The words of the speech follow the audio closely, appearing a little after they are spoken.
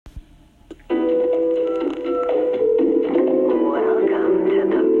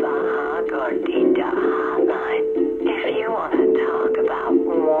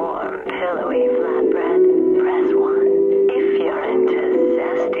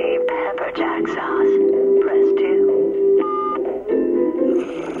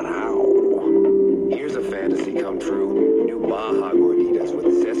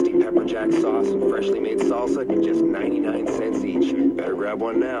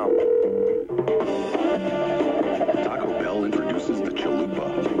one now. Taco Bell introduces the chalupa.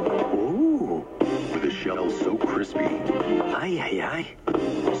 Ooh. With a shell so crispy. Ay, ay, ay.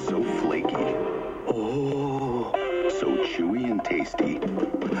 So flaky. Oh. So chewy and tasty.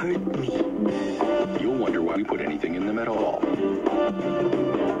 Hurt me. You'll wonder why we put anything in them at all.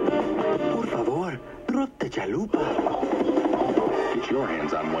 Por favor, drop the chalupa. Get your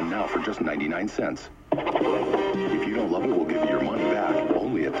hands on one now for just 99 cents. If you don't love it, we'll give you your money back.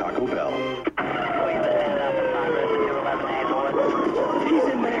 Only at Taco Bell. He's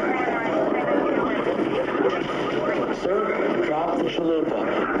in there. Sir, drop the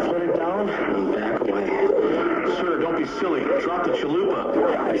chalupa. Put it down and back away. Sir, don't be silly. Drop the chalupa.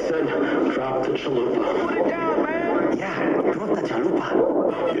 I said, drop the chalupa. Put it down, man! Yeah, drop the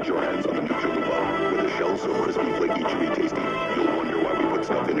chalupa. Get your hands on the new chalupa. With a shell so crispy, flaky, chewy, tasty. You'll wonder why we put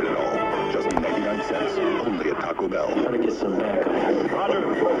stuff in it at all. Just 99 cents. Only at Taco Bell. Gotta get some backup.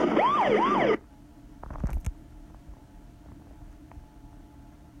 Roger.